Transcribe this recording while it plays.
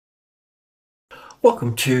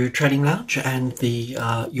Welcome to Trading Lounge and the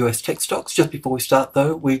US tech stocks. Just before we start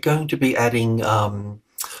though, we're going to be adding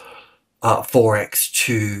Forex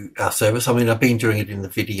to our service. I mean, I've been doing it in the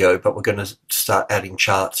video, but we're going to start adding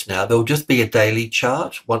charts now. There'll just be a daily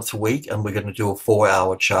chart once a week, and we're going to do a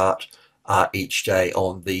 4-hour chart each day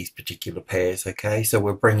on these particular pairs. Okay, so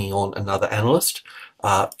we're bringing on another analyst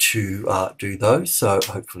to do those, so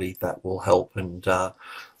hopefully that will help. And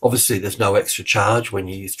obviously there's no extra charge when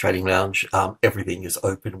you use Trading Lounge. Everything is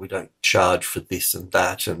open. We don't charge for this and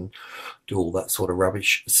that and do all that sort of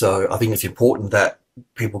rubbish. So I think it's important that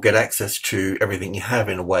people get access to everything you have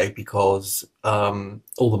in a way, because all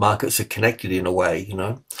the markets are connected in a way, you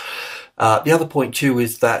know. The other point too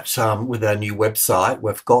is that with our new website,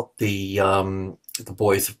 we've got the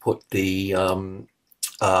boys have put the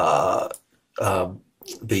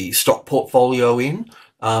stock portfolio in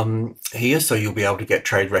here, so you'll be able to get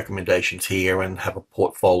trade recommendations here and have a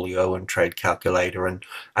portfolio and trade calculator and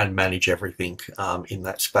manage everything in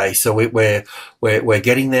that space. So we're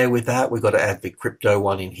getting there with that. We've got to add the crypto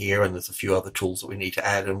one in here, and there's a few other tools that we need to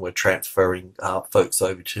add, and we're transferring folks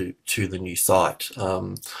over to the new site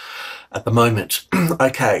at the moment.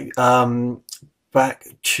 Okay, back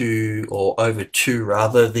to, or over to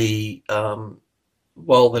rather, the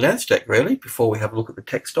the Nasdaq, really, before we have a look at the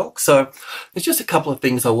tech stocks. So there's just a couple of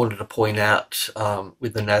things I wanted to point out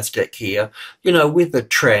with the Nasdaq here. You know, with the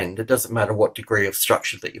trend, it doesn't matter what degree of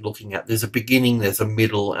structure that you're looking at. There's a beginning, there's a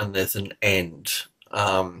middle, and there's an end.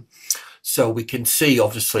 So we can see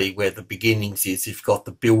obviously where the beginnings is. You've got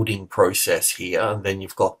the building process here, and then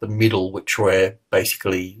you've got the middle, which we're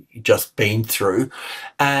basically just been through.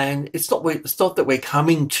 And it's not that we're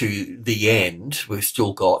coming to the end. We've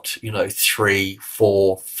still got, you know, 3,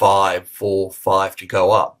 4, 5, 4, 5 to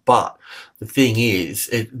go up. But the thing is,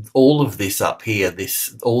 all of this up here,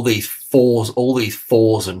 all these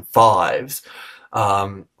fours and fives,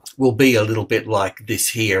 will be a little bit like this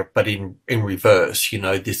here, but in reverse. You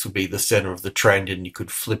know, this will be the center of the trend, and you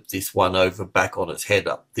could flip this one over back on its head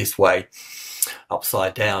up this way,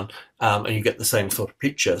 upside down, and you get the same sort of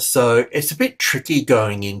picture. So it's a bit tricky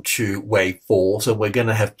going into wave 4, so we're going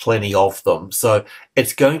to have plenty of them. So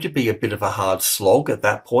it's going to be a bit of a hard slog at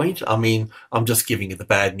that point. I mean, I'm just giving you the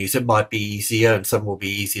bad news. It might be easier, and some will be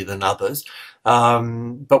easier than others.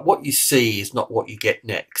 But what you see is not what you get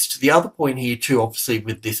next. The other point here too, obviously,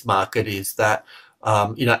 with this market is that,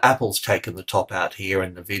 you know, Apple's taken the top out here,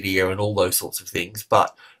 and NVIDIA and all those sorts of things,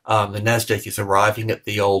 but the Nasdaq is arriving at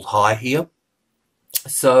the old high here.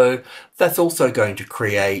 So that's also going to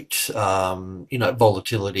create, you know,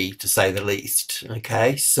 volatility, to say the least.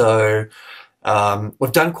 Okay, so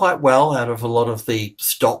we've done quite well out of a lot of the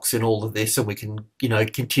stocks in all of this, and we can, you know,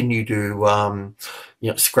 continue to,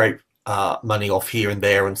 you know, scrape money off here and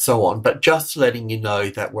there and so on. But just letting you know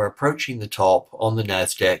that we're approaching the top on the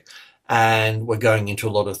Nasdaq, and we're going into a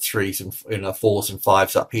lot of 3s and, you know, 4s and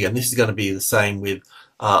 5s up here, and this is going to be the same with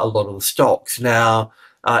a lot of the stocks. Now,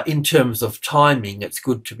 in terms of timing, it's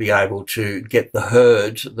good to be able to get the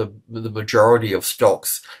herd, the majority of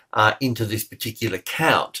stocks, into this particular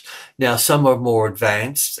count. Now, some are more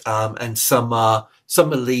advanced, and some are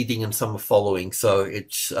leading and some are following. So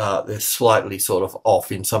it's they're slightly sort of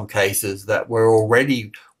off in some cases, that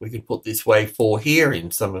we could put this wave 4 here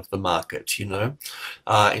in some of the markets, you know.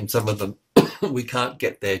 In some of them we can't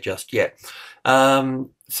get there just yet.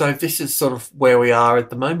 So this is sort of where we are at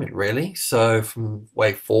the moment, really. So from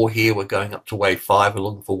wave 4 here, we're going up to wave 5. We're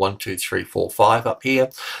looking for 1, 2, 3, 4, 5 up here.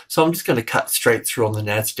 So I'm just going to cut straight through on the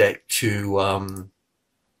Nasdaq to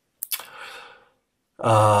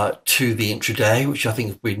the intraday, which I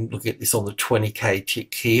think we've been looking at this on the 20k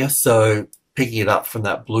tick here. So picking it up from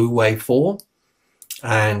that blue wave 4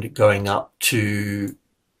 and going up to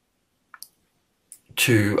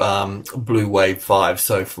blue wave 5.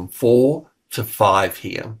 So from 4 to 5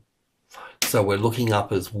 here. So we're looking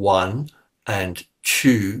up as 1 and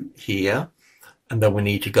 2 here, and then we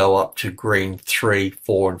need to go up to green 3,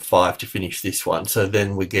 4, and 5 to finish this one. So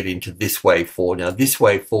then we get into this wave 4. Now this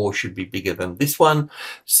wave 4 should be bigger than this one.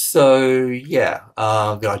 So yeah,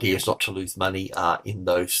 the idea is not to lose money in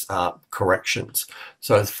those corrections.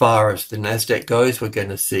 So as far as the Nasdaq goes, we're going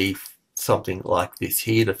to see something like this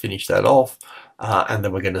here to finish that off. And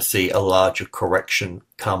then we're going to see a larger correction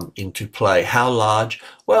come into play. How large?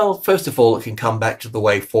 Well, first of all, it can come back to the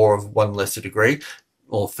wave 4 of 1 lesser degree,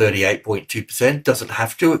 or 38.2%. Doesn't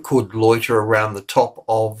have to. It could loiter around the top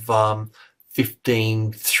of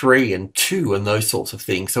 15.3 and 2 and those sorts of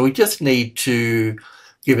things. So we just need to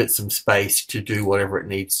give it some space to do whatever it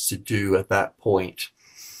needs to do at that point.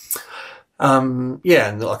 Yeah,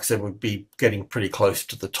 and like I said, we'd be getting pretty close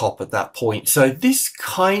to the top at that point. So this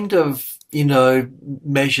kind of you know,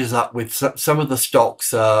 measures up with some of the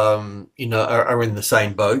stocks, you know, are in the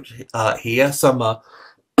same boat here. Some are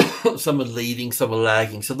some are leading, some are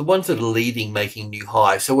lagging. So the ones that are leading making new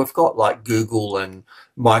highs. So we've got like Google and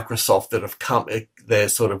Microsoft that have come, they're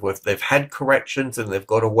sort of, they've had corrections and they've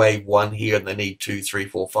got a wave one here and they need 2, 3,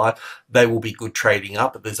 4, 5. They will be good trading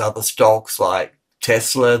up. But there's other stocks like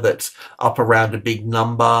Tesla that's up around a big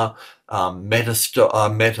number,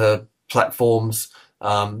 Meta platforms,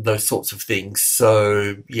 those sorts of things.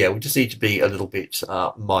 So yeah, we just need to be a little bit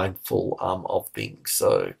mindful of things.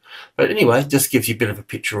 So, but anyway, just gives you a bit of a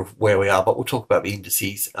picture of where we are. But we'll talk about the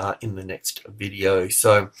indices in the next video.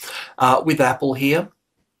 So with Apple here,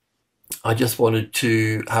 I just wanted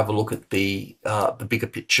to have a look at the bigger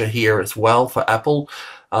picture here as well for Apple,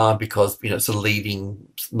 because you know it's a leading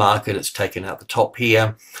market. It's taken out the top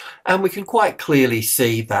here, and we can quite clearly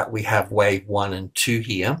see that we have wave 1 and 2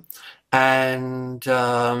 here. And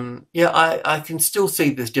yeah, I can still see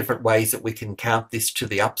there's different ways that we can count this to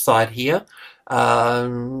the upside here,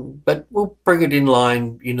 but we'll bring it in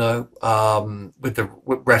line, you know, with the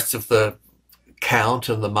rest of the count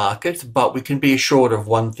and the markets. But we can be assured of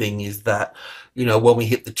one thing, is that, you know, when we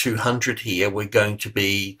hit the 200 here, we're going to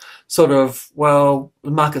be sort of, well, the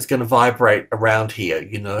market's going to vibrate around here,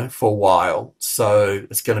 you know, for a while. So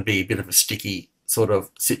it's going to be a bit of a sticky sort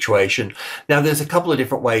of situation. Now there's a couple of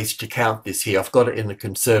different ways to count this here. I've got it in a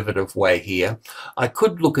conservative way here. I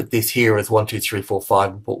could look at this here as 1, 2, 3, 4,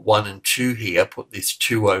 5 and put 1 and 2 here, put this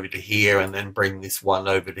 2 over to here and then bring this 1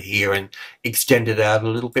 over to here and extend it out a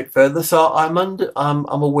little bit further. So I'm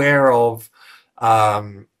aware of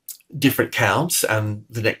different counts and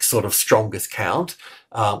the next sort of strongest count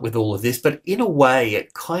with all of this, but in a way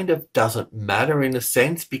it kind of doesn't matter in a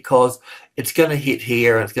sense, because it's going to hit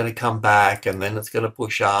here and it's going to come back and then it's going to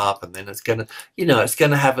push up and then it's going to, you know, it's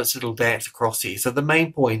going to have its little dance across here. So the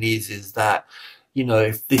main point is that, you know,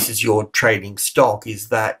 if this is your trading stock, is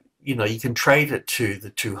that, you know, you can trade it to the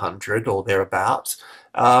 200 or thereabouts,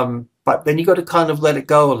 but then you got to kind of let it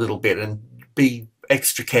go a little bit and be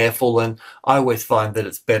extra careful. And I always find that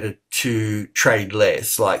it's better to trade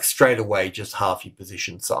less, like straight away just half your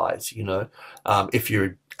position size, you know, if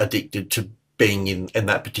you're addicted to being in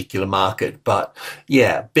that particular market. But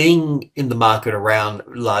yeah, being in the market around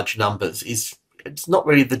large numbers it's not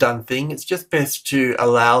really the done thing. It's just best to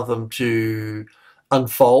allow them to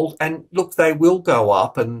unfold, and look, they will go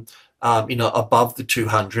up and you know, above the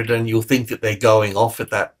 200, and you'll think that they're going off at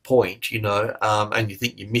that point, you know, and you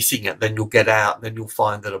think you're missing it. Then you'll get out and then you'll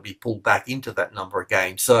find that it'll be pulled back into that number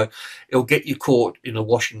again. So it'll get you caught in a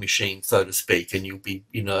washing machine, so to speak, and you'll be,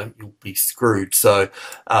 you know, you'll be screwed. So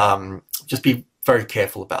just be very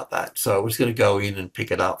careful about that. So we're just going to go in and pick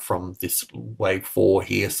it up from this wave 4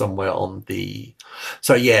 here somewhere on the,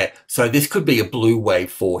 so yeah, so this could be a blue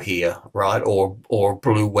wave 4 here, right, or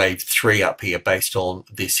blue wave 3 up here based on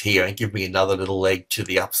this here, and give me another little leg to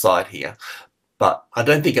the upside here. But I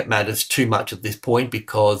don't think it matters too much at this point,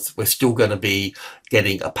 because we're still going to be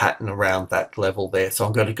getting a pattern around that level there. So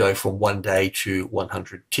I'm going to go from 1 day to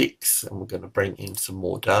 100 ticks, and we're going to bring in some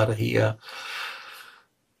more data here.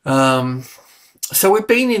 So we've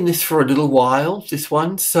been in this for a little while, this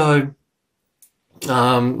one, so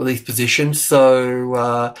these positions.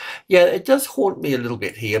 So yeah, it does haunt me a little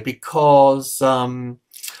bit here, because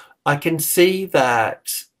I can see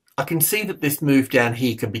that this move down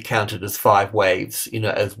here can be counted as 5 waves, you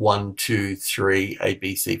know, as 1, 2, 3, A,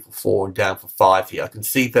 B, C for 4 and down for 5 here. I can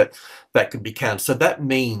see that that can be counted. So that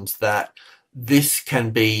means that this can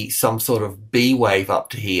be some sort of B wave up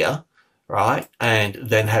to here, right, and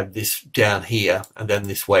then have this down here, and then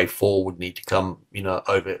this wave 4 would need to come, you know,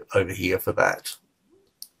 over here for that.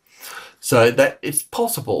 So that it's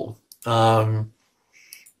possible.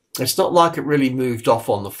 It's not like it really moved off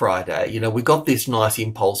on the Friday. You know, we got this nice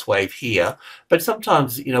impulse wave here, but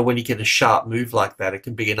sometimes, you know, when you get a sharp move like that, it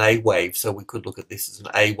can be an A wave. So we could look at this as an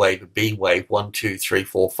A wave, a B wave, 1, 2, 3,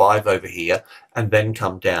 4, 5 over here, and then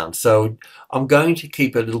come down. So I'm going to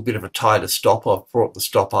keep a little bit of a tighter stop. I've brought the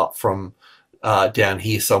stop up from down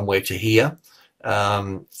here somewhere to here.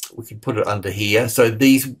 We can put it under here. So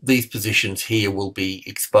these positions here will be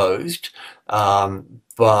exposed,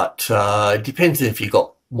 but it depends if you've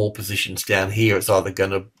got more positions down here. It's either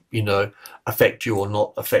going to, you know, affect you or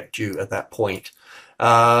not affect you at that point.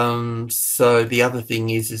 So the other thing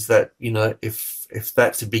is that, you know, if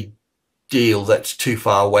that's a big deal, that's too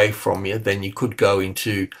far away from you, then you could go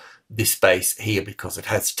into this space here, because it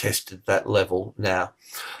has tested that level now.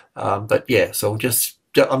 But yeah, so I'm just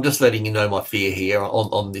letting you know my fear here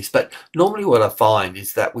on this. But normally what I find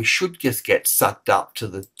is that we should just get sucked up to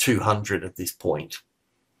the 200 at this point.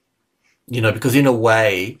 You know, because in a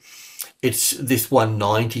way, it's this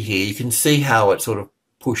 190 here. You can see how it sort of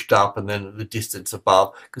pushed up and then the distance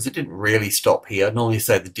above, because it didn't really stop here. I normally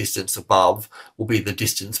say the distance above will be the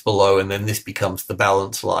distance below, and then this becomes the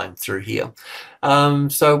balance line through here.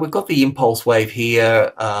 So we've got the impulse wave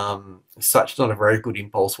here. Such not a very good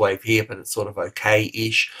impulse wave here, but it's sort of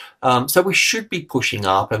okay-ish. So we should be pushing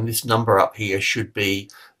up, and this number up here should be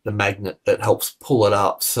the magnet that helps pull it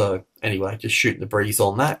up. So anyway, just shooting the breeze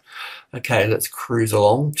on that. Okay, let's cruise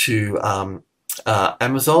along to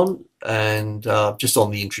Amazon, and just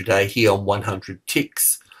on the intraday here on 100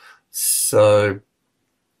 ticks. So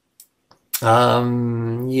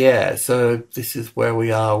yeah, so this is where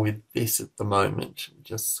we are with this at the moment.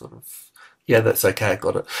 Just sort of, yeah, that's okay, I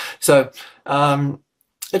got it. So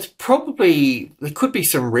it's probably, there could be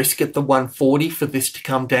some risk at the 140 for this to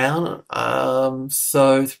come down.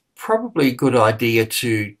 So it's probably a good idea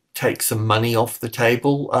to take some money off the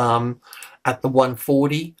table at the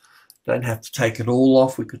 140. Don't have to take it all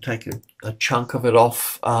off. We could take a chunk of it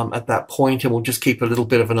off at that point, and we'll just keep a little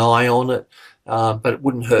bit of an eye on it. But it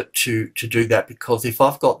wouldn't hurt to do that, because if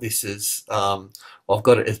I've got this as, I've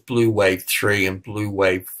got it as blue wave 3 and blue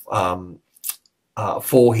wave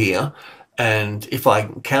 4 here, and if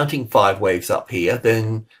I'm counting 5 waves up here,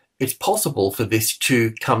 then it's possible for this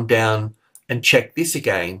to come down and check this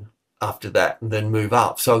again after that and then move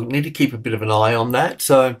up. So I need to keep a bit of an eye on that.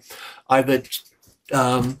 So either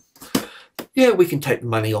yeah, we can take the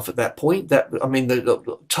money off at that point. That, I mean,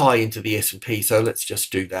 the tie into the S&P. So let's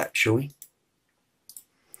just do that, shall we?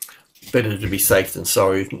 Better to be safe than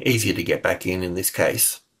sorry. Easier to get back in this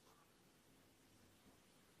case.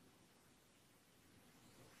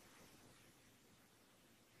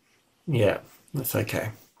 Yeah, that's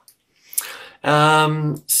okay.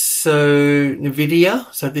 So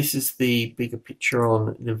NVIDIA, so this is the bigger picture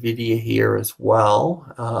on NVIDIA here as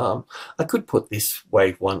well. I could put this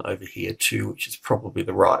wave 1 over here too, which is probably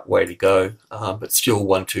the right way to go, but still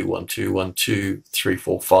 1, 2, 1, 2, 1, 2, 3,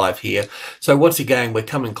 4, 5 here. So once again, we're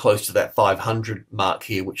coming close to that 500 mark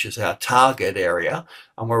here, which is our target area,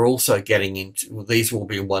 and we're also getting into, well, these will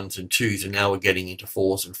be 1s and 2s, and now we're getting into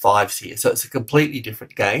 4s and 5s here. So it's a completely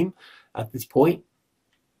different game at this point.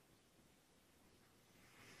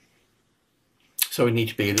 So we need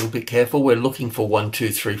to be a little bit careful. We're looking for 1, 2,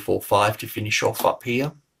 3, 4, 5 to finish off up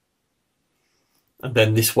here. And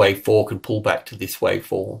then this wave 4 can pull back to this wave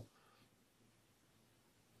 4.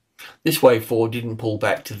 This wave 4 didn't pull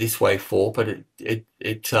back to this wave 4, but it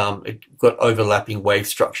got overlapping wave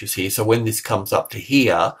structures here. So when this comes up to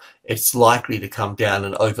here, it's likely to come down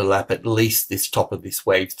and overlap at least this top of this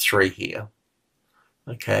wave 3 here.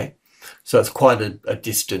 Okay, so it's quite a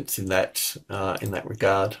distance in that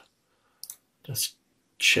regard. Just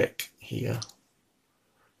check here.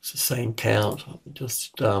 It's the same count.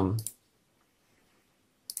 Just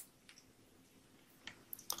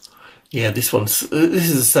yeah, this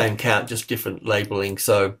is the same count, just different labeling.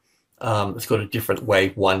 So it's got a different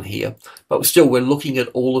wave 1 here, but still we're looking at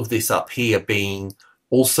all of this up here being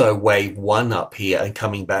also wave 1 up here and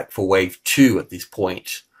coming back for wave 2 at this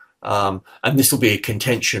point. And this will be a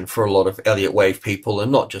contention for a lot of Elliott wave people,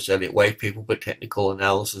 and not just Elliott wave people, but technical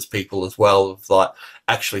analysis people as well, of like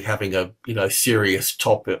actually having a, you know, serious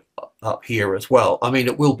top up here as well. I mean,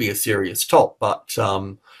 it will be a serious top, but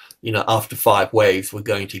you know, after 5 waves, we're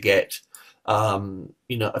going to get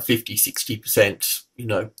you know, a 50-60% you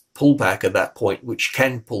know, pullback at that point, which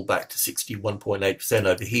can pull back to 61.8%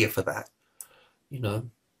 over here for that, you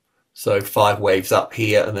know. So 5 waves up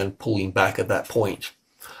here and then pulling back at that point.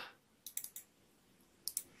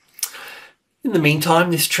 In the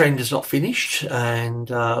meantime, this trend is not finished, and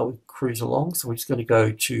we cruise along. So we're just going to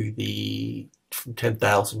go to the, from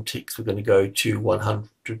 10,000 ticks, we're going to go to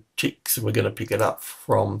 100 ticks, and we're going to pick it up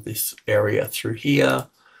from this area through here,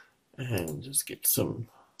 and just get some,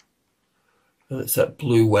 that's that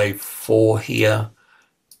blue wave 4 here.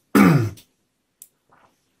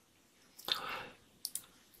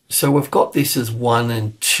 So we've got this as 1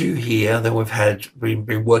 and 2 here. Then we've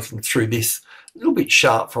been working through this a little bit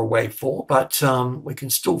sharp for a wave 4, but we can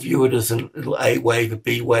still view it as a little A wave, a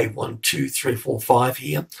B wave, 1, 2, 3, 4, 5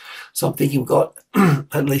 here. So I'm thinking we've got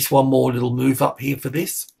at least one more little move up here for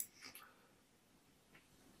this.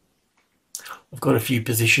 I've got a few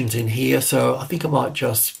positions in here, so I think I might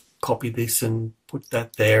just copy this and put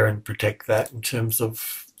that there and protect that in terms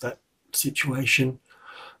of that situation.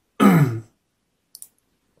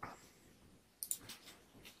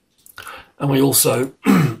 And we also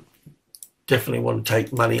definitely want to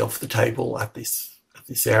take money off the table at this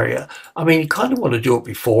area. I mean, you kind of want to do it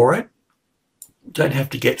before it. Don't have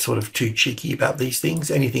to get sort of too cheeky about these things.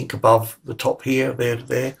 Anything above the top here, there to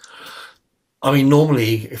there, I mean,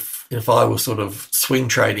 normally if I was sort of swing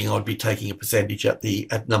trading, I'd be taking a percentage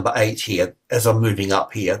at number 8 here as I'm moving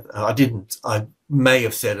up here. I may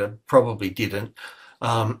have said it, probably didn't.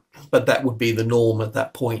 But that would be the norm at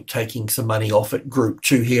that point, taking some money off at group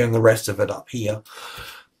 2 here and the rest of it up here.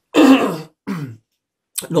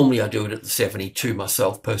 Normally I do it at the 72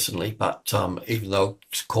 myself personally, but even though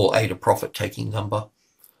I call 8 a profit taking number.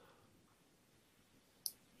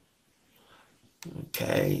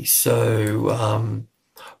 Okay, so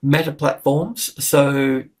meta platforms.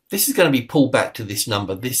 So this is going to be pulled back to this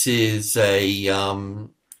number. This is a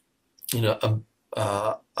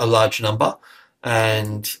a large number,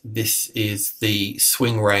 and this is the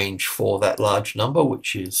swing range for that large number,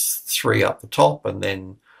 which is 3 up the top, and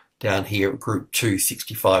then down here at group 2,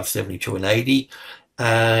 65, 72, and 80.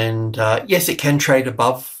 And yes, it can trade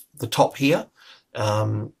above the top here.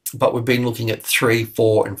 But we've been looking at 3,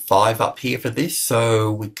 4, and 5 up here for this,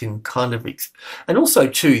 so we can kind of, and also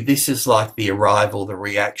too, this is like the arrival, the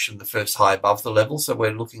reaction, the first high above the level. So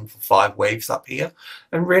we're looking for 5 waves up here,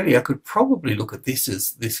 and really, I could probably look at this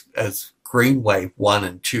as green wave 1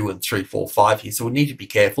 and 2 and 3, 4, 5 here. So we need to be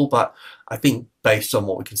careful, but I think based on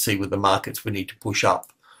what we can see with the markets, we need to push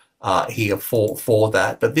up here for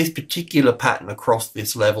that. But this particular pattern across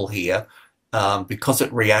this level here, because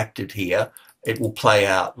it reacted here, it will play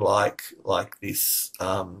out like this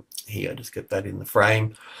here. Just get that in the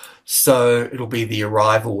frame. So it'll be the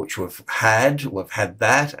arrival, which we've had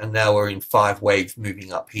that, and now we're in 5 waves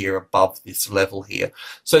moving up here above this level here.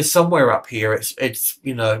 So somewhere up here, it's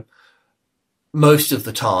most of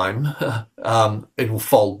the time it will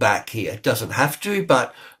fold back here. It doesn't have to,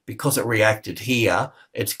 but because it reacted here,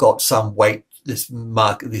 it's got some weight. This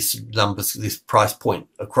price point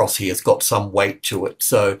across here has got some weight to it.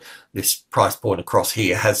 So this price point across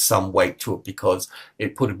here has some weight to it because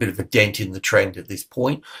it put a bit of a dent in the trend at this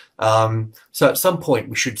point. So at some point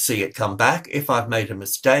we should see it come back. If I've made a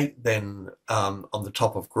mistake, then on the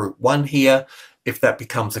top of group 1 here, if that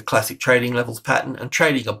becomes a classic trading levels pattern and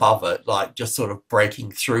trading above it, like just sort of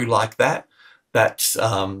breaking through like that, that's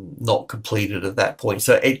not completed at that point.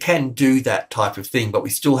 So it can do that type of thing, but we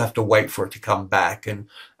still have to wait for it to come back and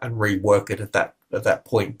rework it at that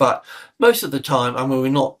point. But most of the time, I mean, we're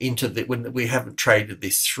not into when we haven't traded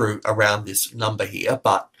this through around this number here,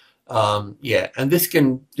 but yeah, and this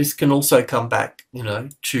can also come back,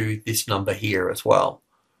 to this number here as well.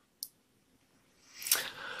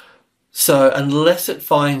 So unless it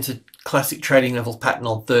finds a classic trading levels pattern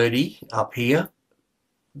on 30 up here,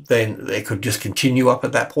 then they could just continue up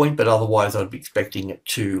at that point, but otherwise I'd be expecting it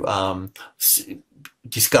to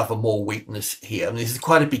discover more weakness here. And this is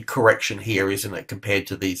quite a big correction here, isn't it, compared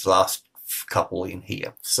to these last couple in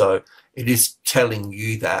here. So it is telling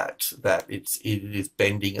you that it is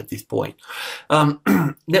bending at this point.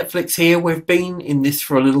 Netflix here, we've been in this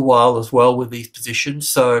for a little while as well with these positions,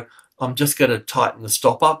 so I'm just going to tighten the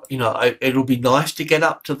stop up. It'll be nice to get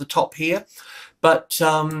up to the top here, but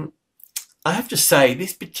I have to say,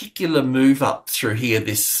 this particular move up through here,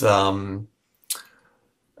 this,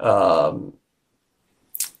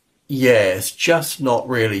 it's just not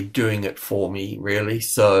really doing it for me, really.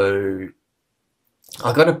 So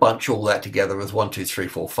I've got to bunch all that together as 1, 2, 3,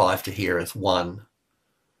 4, 5 to here as 1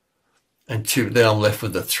 and 2. Then I'm left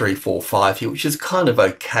with the 3, 4, 5 here, which is kind of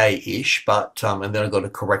okay-ish, but and then I've got a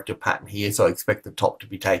corrective pattern here, so I expect the top to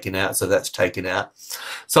be taken out, so that's taken out.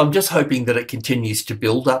 So I'm just hoping that it continues to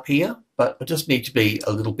build up here, but I just need to be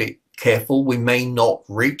a little bit careful. We may not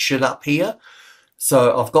reach it up here.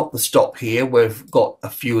 So I've got the stop here. We've got a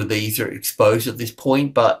few of these are exposed at this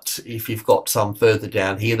point, but if you've got some further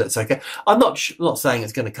down here, that's okay. I'm not saying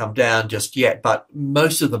it's going to come down just yet, but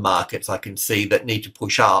most of the markets I can see that need to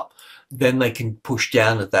push up, then they can push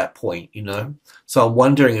down at that point, So I'm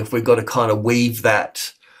wondering if we've got to kind of weave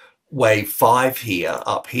that wave 5 here,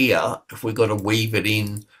 up here, if we've got to weave it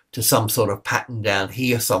in to some sort of pattern down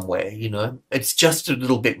here somewhere, It's just a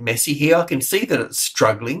little bit messy here. I can see that it's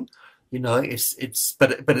struggling, but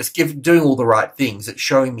it's doing all the right things. It's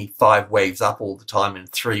showing me 5 waves up all the time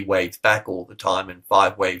and 3 waves back all the time and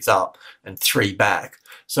 5 waves up and 3 back.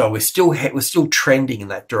 So we're still trending in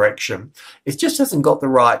that direction. It just hasn't got the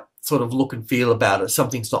right sort of look and feel about it.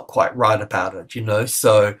 Something's not quite right about it,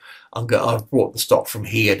 So I've brought the stop from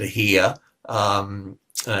here to here, and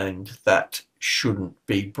that shouldn't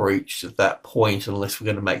be breached at that point unless we're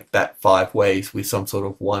going to make that 5 waves with some sort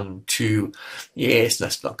of 1, 2. Yes,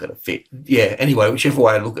 that's not going to fit. Yeah, anyway, whichever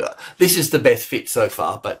way I look at it, this is the best fit so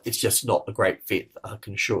far, but it's just not a great fit. I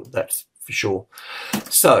can assure that's for sure.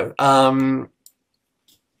 So,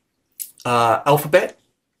 Alphabet,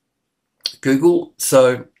 Google.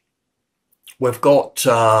 So we've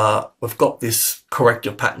got this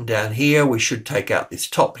corrective pattern down here. We should take out this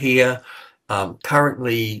top here.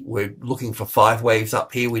 Currently, we're looking for 5 waves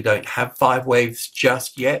up here. We don't have 5 waves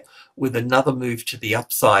just yet. With another move to the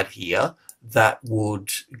upside here, that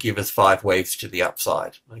would give us 5 waves to the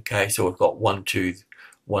upside. Okay, so we've got 1, 2,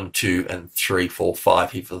 1, 2, and 3, 4,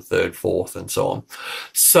 5 here for the third, fourth, and so on.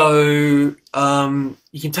 So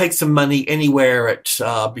you can take some money anywhere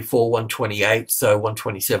at before 128. So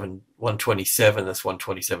 127, 127. That's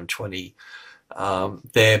 127.20.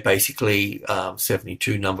 They're basically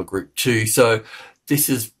 72 number group 2. So this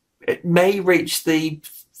is, it may reach the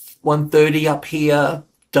 130 up here,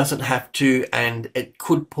 doesn't have to, and it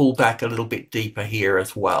could pull back a little bit deeper here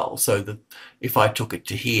as well. So if I took it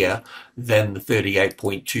to here, then the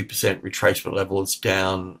 38.2% retracement level is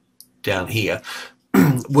down here.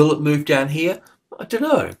 Will it move down here? I don't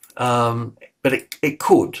know. But it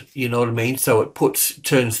could, you know what I mean? So it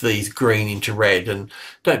turns these green into red, and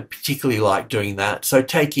don't particularly like doing that. So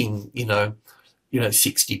taking, you know,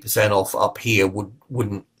 60% off up here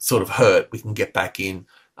wouldn't sort of hurt. We can get back in.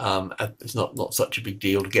 It's not such a big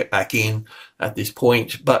deal to get back in at this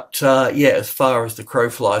point. But yeah, as far as the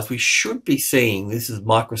crow flies, we should be seeing, this is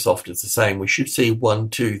Microsoft, it's the same. We should see 1,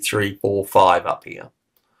 2, 3, 4, 5 up here.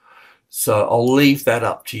 So I'll leave that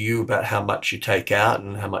up to you about how much you take out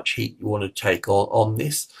and how much heat you want to take on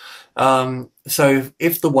this. So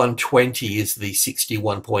if the 120 is the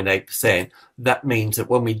 61.8%, that means that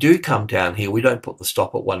when we do come down here, we don't put the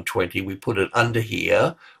stop at 120, we put it under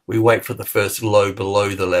here. We wait for the first low below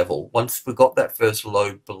the level. Once we've got that first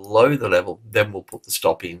low below the level, then we'll put the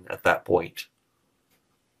stop in at that point.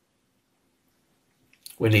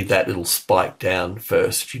 We need that little spike down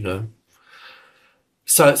first, you know.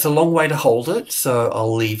 So it's a long way to hold it, so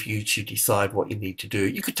I'll leave you to decide what you need to do.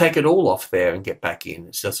 You could take it all off there and get back in.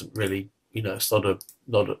 It doesn't really, you know, it's not a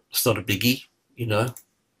biggie, you know.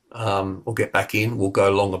 We'll get back in. We'll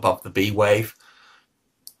go long above the B wave.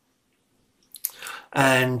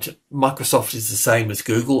 And Microsoft is the same as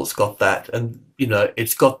Google. It's got that, and you know,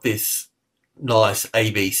 it's got this nice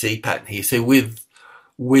ABC pattern here. So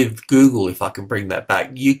with Google, if I can bring that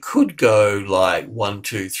back, you could go like 1,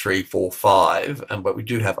 2, 3, 4, 5, but we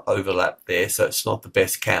do have overlap there, so it's not the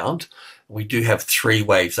best count. We do have 3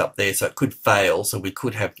 waves up there, so it could fail. So we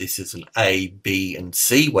could have this as an A, B, and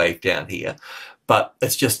C wave down here, but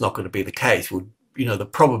it's just not going to be the case. You know, the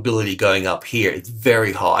probability going up here is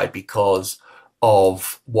very high because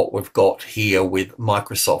of what we've got here with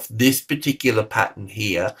Microsoft. This particular pattern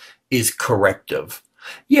here is corrective.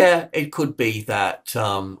 Yeah, it could be that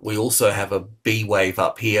we also have a B wave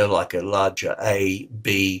up here, like a larger A,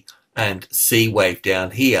 B, and C wave down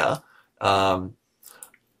here.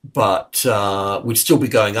 But we'd still be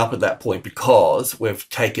going up at that point because we've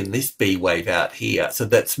taken this B wave out here. So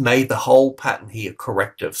that's made the whole pattern here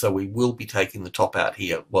corrective. So we will be taking the top out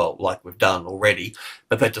here, well, like we've done already,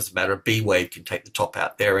 but that doesn't matter. A B wave can take the top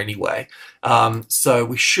out there anyway. So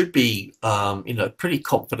we should be, you know, pretty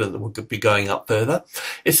confident that we'll be going up further.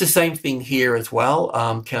 It's the same thing here as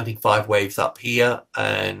well, counting 5 waves up here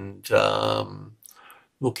and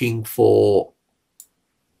looking for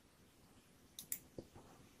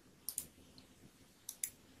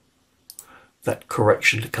that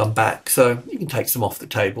correction to come back. So you can take some off the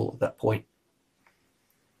table at that point.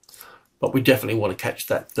 But we definitely want to catch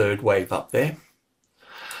that 3rd wave up there.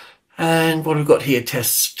 And what we've got here,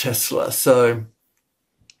 Tesla. So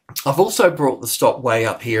I've also brought the stop way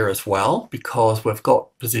up here as well because we've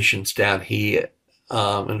got positions down here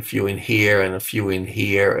and a few in here and a few in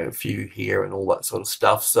here and a few here and all that sort of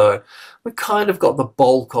stuff. So we kind of got the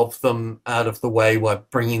bulk of them out of the way by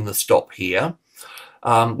bringing the stop here.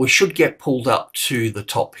 We should get pulled up to the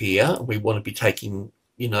top here. We want to be taking,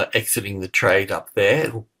 you know, exiting the trade up there.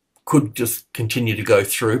 It could just continue to go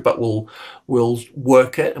through, but we'll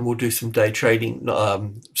work it and we'll do some day trading,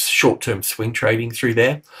 short-term swing trading through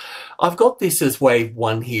there. I've got this as wave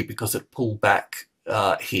 1 here because it pulled back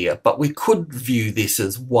here, but we could view this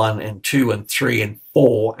as 1 and 2 and 3 and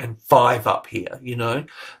 4 and 5 up here, you know.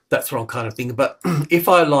 That's what I'm kind of thinking. But if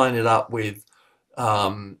I line it up with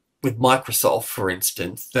Microsoft, for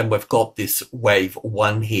instance, then we've got this wave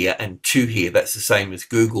 1 here and 2 here. That's the same as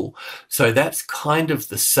Google. So that's kind of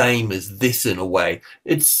the same as this in a way.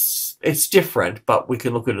 It's different, but we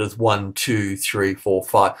can look at it as 1, 2, 3, 4,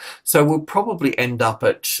 5. So we'll probably end up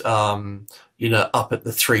at, you know, up at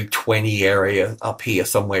the 320 area up here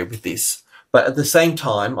somewhere with this. But at the same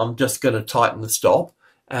time, I'm just going to tighten the stop.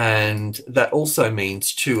 And that also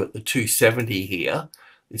means too at the 270 here,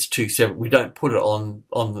 It's 270. We don't put it on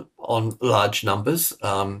large numbers.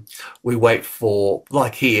 We wait for,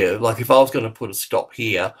 like here, like if I was going to put a stop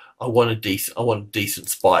here, I want a decent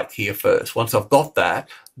spike here first. Once I've got that,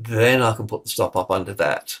 then I can put the stop up under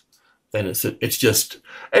that. Then it's just,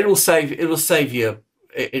 it'll save you.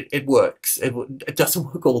 It works. It doesn't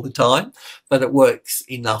work all the time, but it works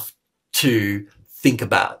enough to think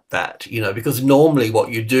about that, you know, because normally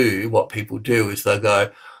what people do is they'll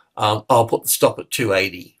go, I'll put the stop at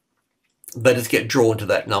 280. They just get drawn to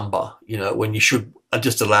that number, you know, when you should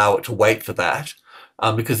just allow it to wait for that.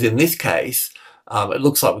 Because in this case, it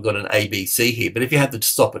looks like we've got an ABC here, but if you had to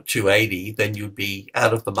stop at 280, then you'd be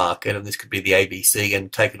out of the market, and this could be the ABC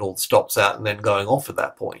and taking all the stops out and then going off at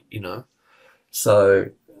that point, you know. So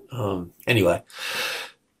anyway,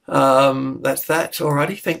 that's that.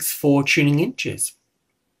 Alrighty, thanks for tuning in. Cheers.